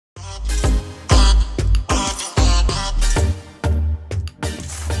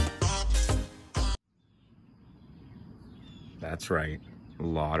That's right,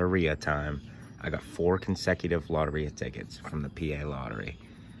 Loteria time. I got 4 consecutive Loteria tickets from the PA Lottery.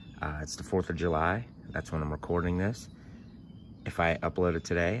 It's the 4th of July. That's when I'm recording this. If I upload it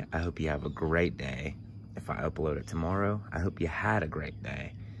today, I hope you have a great day. If I upload it tomorrow, I hope you had a great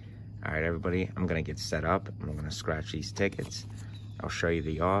day. All right, everybody, I'm gonna get set up. I'm gonna scratch these tickets. I'll show you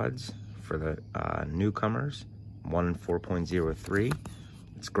the odds for the newcomers. 1 in 4.03.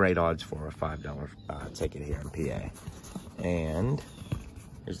 It's great odds for a $5 ticket here in PA. And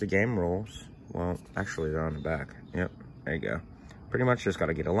here's the game rules. Well, actually, they're on the back. Yep, there you go. Pretty much just got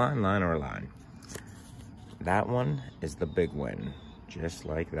to get a line, or a line. That one is the big win, just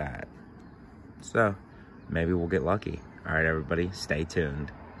like that. So, maybe we'll get lucky. All right, everybody, stay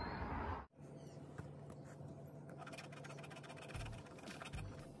tuned.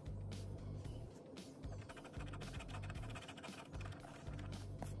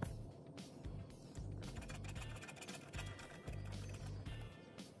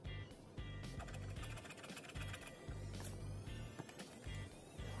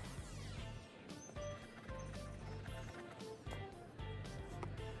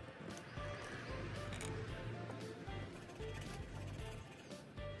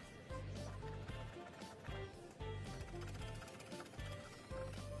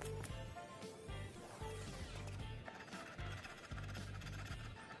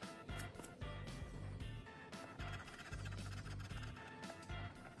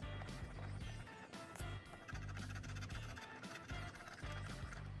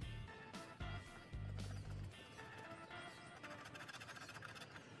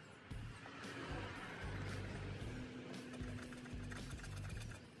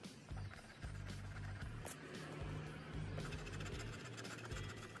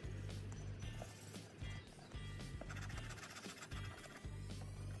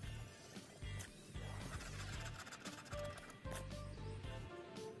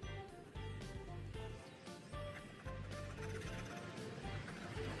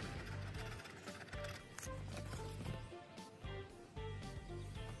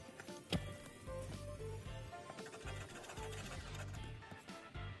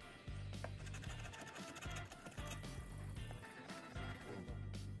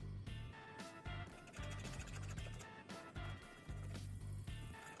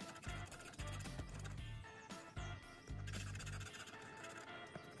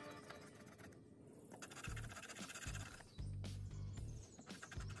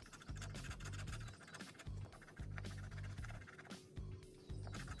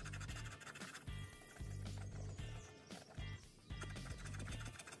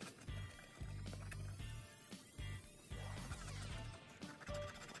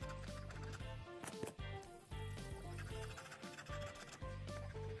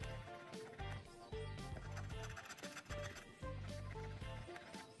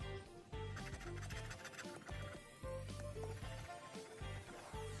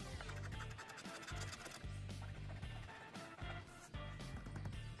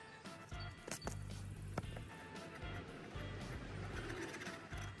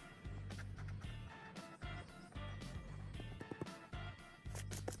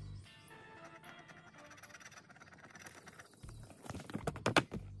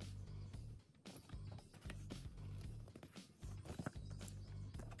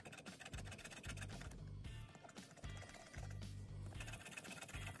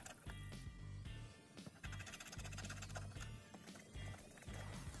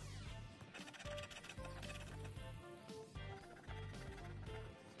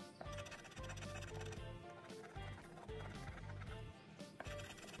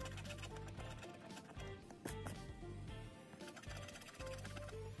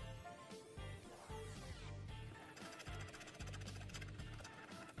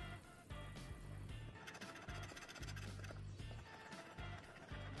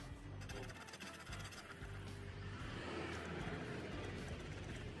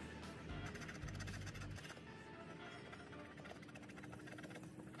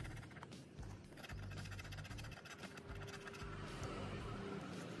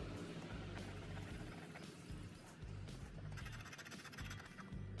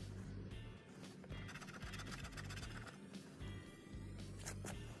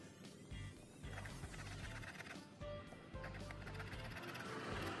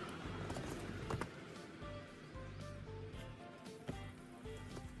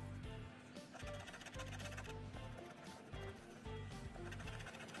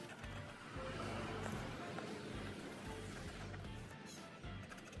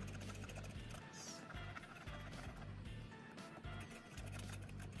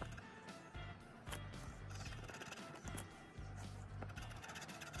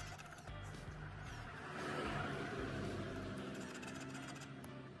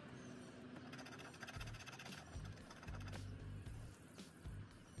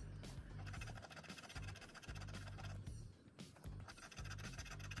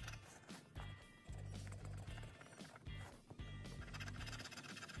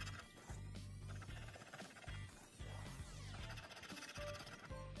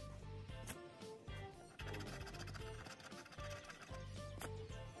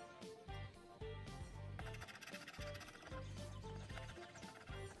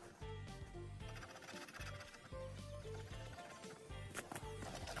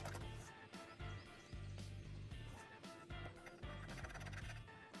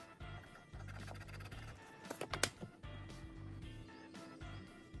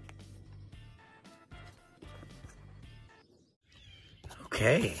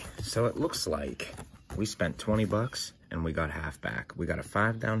 Okay, so it looks like we spent 20 bucks and we got half back. We got a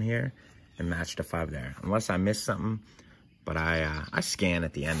 5 down here and matched a 5 there. Unless I missed something, but I scan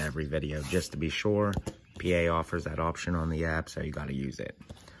at the end of every video just to be sure. PA offers that option on the app, so you gotta use it.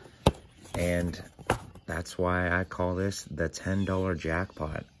 And that's why I call this the $10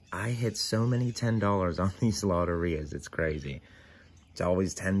 jackpot. I hit so many $10 on these Loterias, it's crazy. It's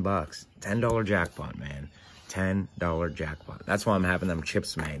always 10 bucks. $10 jackpot, man. $10 jackpot. That's why I'm having them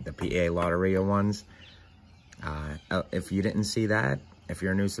chips made, the PA Loteria ones. If you didn't see that, if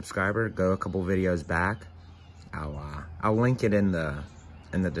you're a new subscriber, go a couple videos back. I'll link it in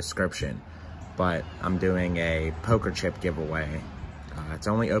the description. But I'm doing a poker chip giveaway. It's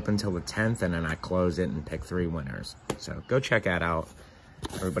only open till the 10th, and then I close it and pick 3 winners. So go check that out.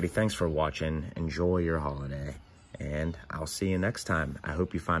 Everybody, thanks for watching. Enjoy your holiday, and I'll see you next time. I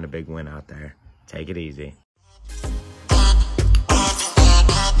hope you find a big win out there. Take it easy.